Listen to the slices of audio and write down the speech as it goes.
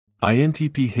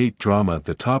INTP hate drama.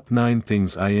 The top 9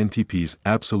 things INTPs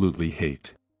absolutely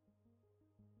hate.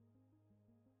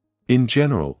 In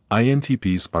general,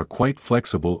 INTPs are quite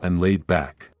flexible and laid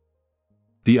back.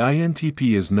 The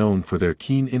INTP is known for their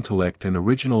keen intellect and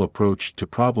original approach to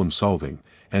problem solving,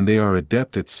 and they are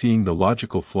adept at seeing the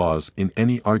logical flaws in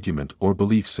any argument or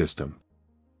belief system.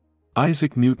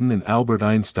 Isaac Newton and Albert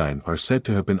Einstein are said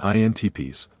to have been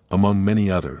INTPs, among many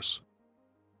others.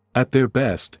 At their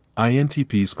best,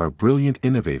 INTPs are brilliant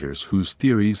innovators whose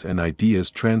theories and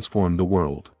ideas transform the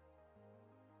world.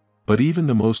 But even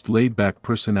the most laid-back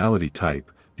personality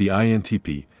type, the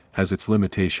INTP, has its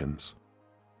limitations.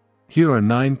 Here are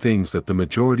 9 things that the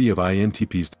majority of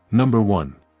INTPs do. Number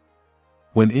 1.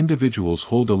 When individuals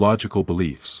hold illogical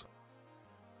beliefs.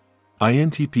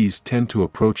 INTPs tend to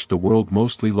approach the world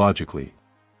mostly logically.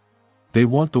 They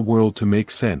want the world to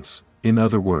make sense, in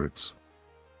other words.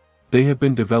 They have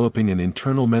been developing an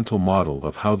internal mental model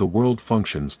of how the world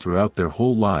functions throughout their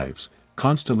whole lives,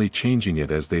 constantly changing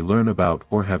it as they learn about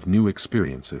or have new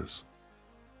experiences.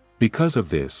 Because of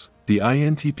this, the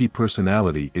INTP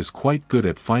personality is quite good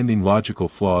at finding logical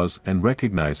flaws and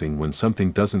recognizing when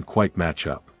something doesn't quite match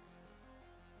up.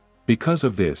 Because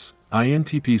of this,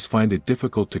 INTPs find it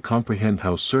difficult to comprehend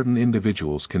how certain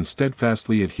individuals can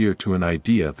steadfastly adhere to an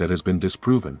idea that has been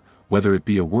disproven, whether it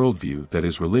be a worldview that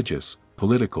is religious,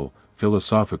 political,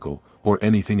 philosophical, or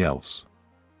anything else.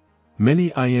 Many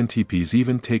INTPs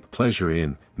even take pleasure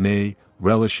in, nay,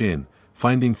 relish in,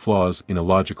 finding flaws in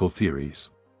illogical theories.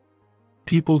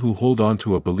 People who hold on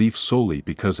to a belief solely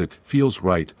because it feels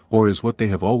right or is what they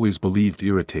have always believed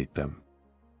irritate them.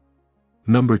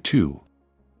 Number 2.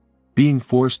 Being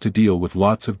forced to deal with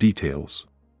lots of details.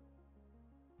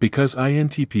 Because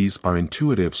INTPs are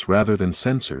intuitives rather than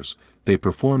sensors, they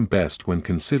perform best when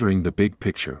considering the big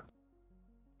picture.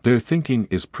 Their thinking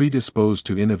is predisposed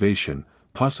to innovation,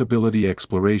 possibility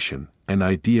exploration, and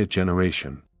idea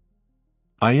generation.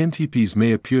 INTPs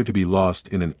may appear to be lost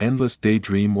in an endless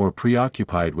daydream or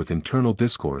preoccupied with internal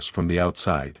discourse from the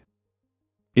outside.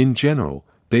 In general,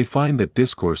 they find that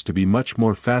discourse to be much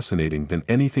more fascinating than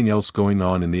anything else going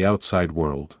on in the outside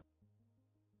world.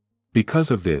 Because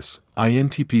of this,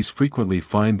 INTPs frequently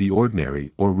find the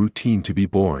ordinary or routine to be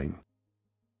boring.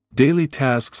 Daily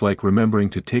tasks like remembering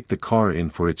to take the car in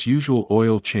for its usual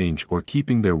oil change or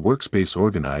keeping their workspace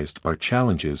organized are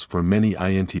challenges for many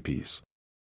INTPs.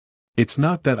 It's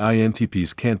not that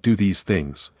INTPs can't do these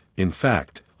things. In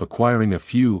fact, acquiring a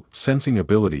few sensing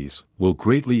abilities will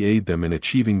greatly aid them in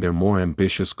achieving their more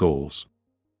ambitious goals.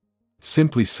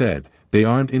 Simply said, they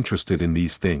aren't interested in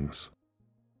these things.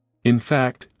 In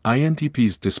fact,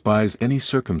 INTPs despise any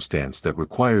circumstance that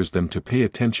requires them to pay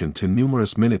attention to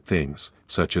numerous minute things,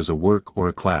 such as a work or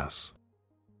a class.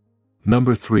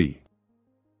 Number 3.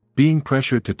 Being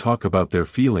pressured to talk about their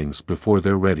feelings before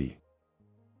they're ready.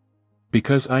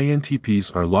 Because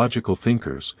INTPs are logical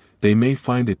thinkers, they may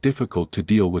find it difficult to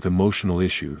deal with emotional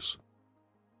issues.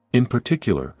 In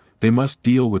particular, they must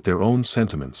deal with their own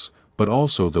sentiments, but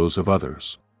also those of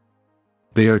others.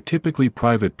 They are typically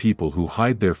private people who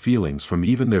hide their feelings from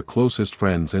even their closest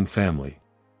friends and family.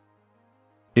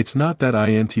 It's not that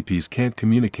INTPs can't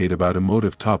communicate about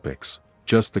emotive topics,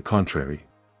 just the contrary.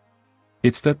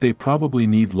 It's that they probably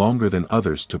need longer than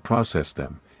others to process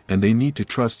them, and they need to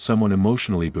trust someone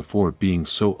emotionally before being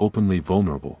so openly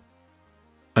vulnerable.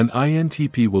 An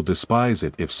INTP will despise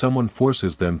it if someone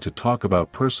forces them to talk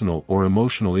about personal or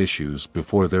emotional issues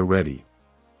before they're ready.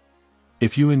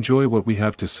 If you enjoy what we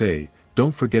have to say,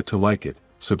 don't forget to like it,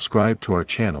 subscribe to our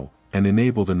channel, and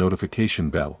enable the notification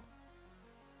bell.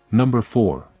 Number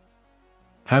 4.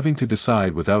 Having to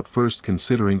decide without first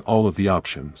considering all of the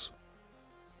options.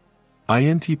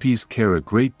 INTPs care a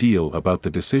great deal about the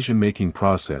decision-making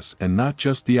process and not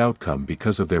just the outcome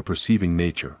because of their perceiving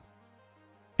nature.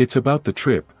 It's about the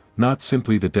trip, not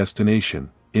simply the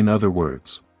destination, in other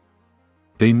words.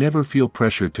 They never feel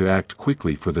pressured to act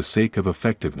quickly for the sake of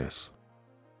effectiveness.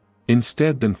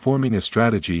 Instead than forming a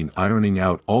strategy and ironing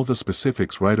out all the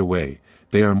specifics right away,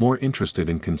 they are more interested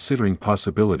in considering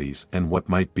possibilities and what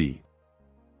might be.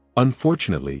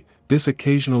 Unfortunately, this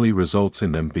occasionally results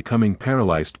in them becoming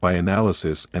paralyzed by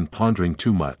analysis and pondering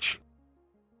too much.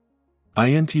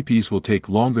 INTPs will take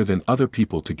longer than other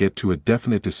people to get to a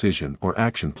definite decision or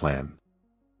action plan.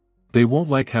 They won't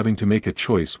like having to make a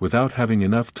choice without having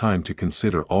enough time to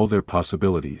consider all their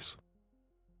possibilities.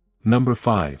 Number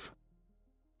 5.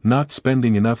 Not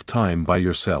spending enough time by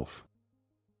yourself.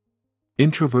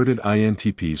 Introverted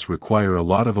INTPs require a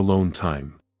lot of alone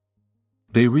time.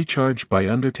 They recharge by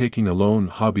undertaking alone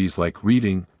hobbies like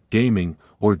reading, gaming,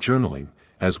 or journaling,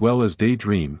 as well as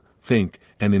daydream, think,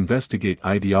 and investigate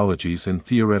ideologies and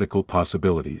theoretical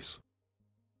possibilities.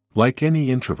 Like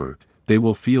any introvert, they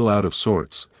will feel out of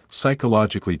sorts,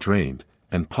 psychologically drained,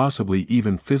 and possibly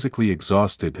even physically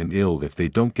exhausted and ill if they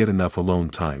don't get enough alone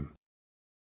time.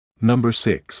 Number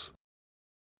 6.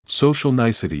 Social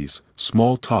niceties,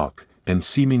 small talk, and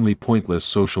seemingly pointless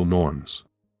social norms.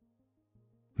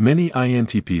 Many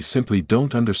INTPs simply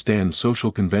don't understand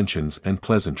social conventions and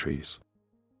pleasantries.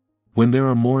 When there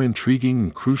are more intriguing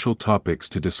and crucial topics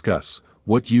to discuss,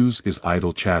 what use is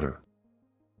idle chatter?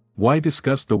 Why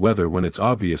discuss the weather when it's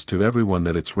obvious to everyone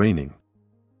that it's raining?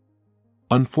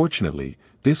 Unfortunately,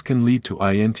 this can lead to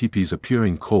INTPs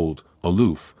appearing cold,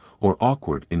 aloof, or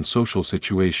awkward in social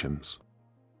situations.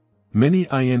 Many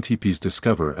INTPs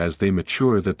discover as they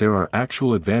mature that there are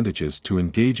actual advantages to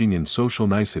engaging in social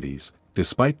niceties,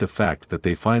 despite the fact that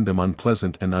they find them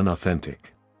unpleasant and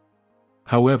unauthentic.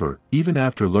 However, even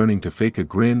after learning to fake a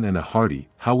grin and a hearty,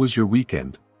 "How was your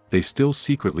weekend?" they still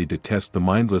secretly detest the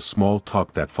mindless small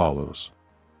talk that follows.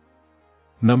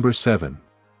 Number 7.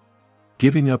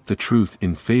 Giving up the truth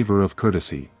in favor of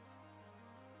courtesy.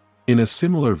 In a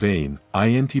similar vein,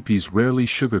 INTPs rarely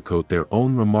sugarcoat their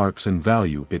own remarks and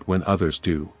value it when others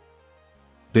do.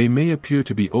 They may appear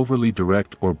to be overly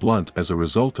direct or blunt as a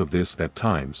result of this at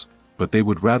times, but they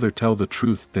would rather tell the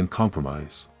truth than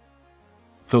compromise.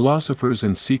 Philosophers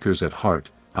and seekers at heart,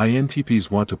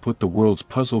 INTPs want to put the world's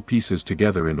puzzle pieces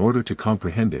together in order to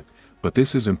comprehend it, but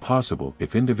this is impossible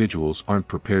if individuals aren't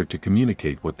prepared to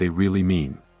communicate what they really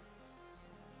mean.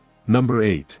 Number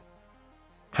 8.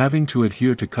 Having to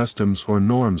adhere to customs or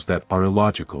norms that are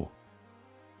illogical.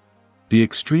 The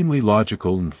extremely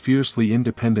logical and fiercely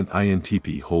independent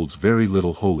INTP holds very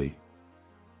little holy.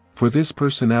 For this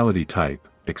personality type,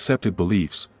 accepted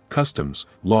beliefs, customs,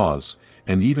 laws,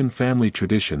 and even family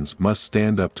traditions must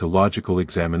stand up to logical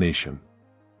examination.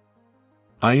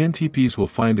 INTPs will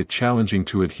find it challenging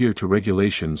to adhere to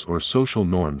regulations or social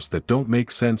norms that don't make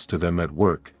sense to them at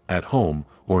work, at home,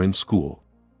 or in school.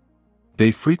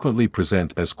 They frequently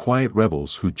present as quiet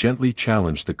rebels who gently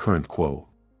challenge the current quo.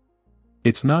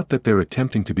 It's not that they're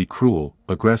attempting to be cruel,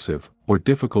 aggressive, or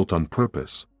difficult on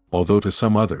purpose, although to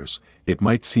some others, it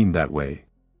might seem that way.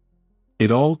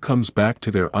 It all comes back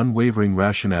to their unwavering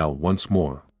rationale once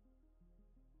more.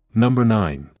 Number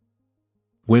 9.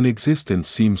 When existence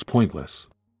seems pointless.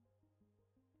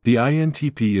 The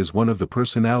INTP is one of the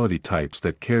personality types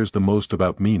that cares the most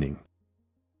about meaning.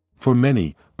 For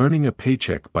many, earning a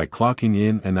paycheck by clocking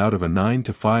in and out of a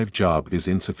 9-to-5 job is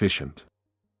insufficient.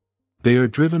 They are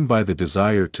driven by the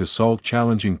desire to solve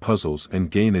challenging puzzles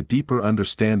and gain a deeper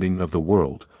understanding of the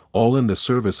world, all in the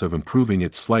service of improving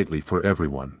it slightly for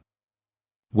everyone.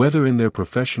 Whether in their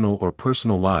professional or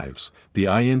personal lives, the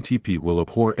INTP will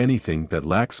abhor anything that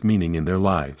lacks meaning in their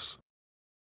lives.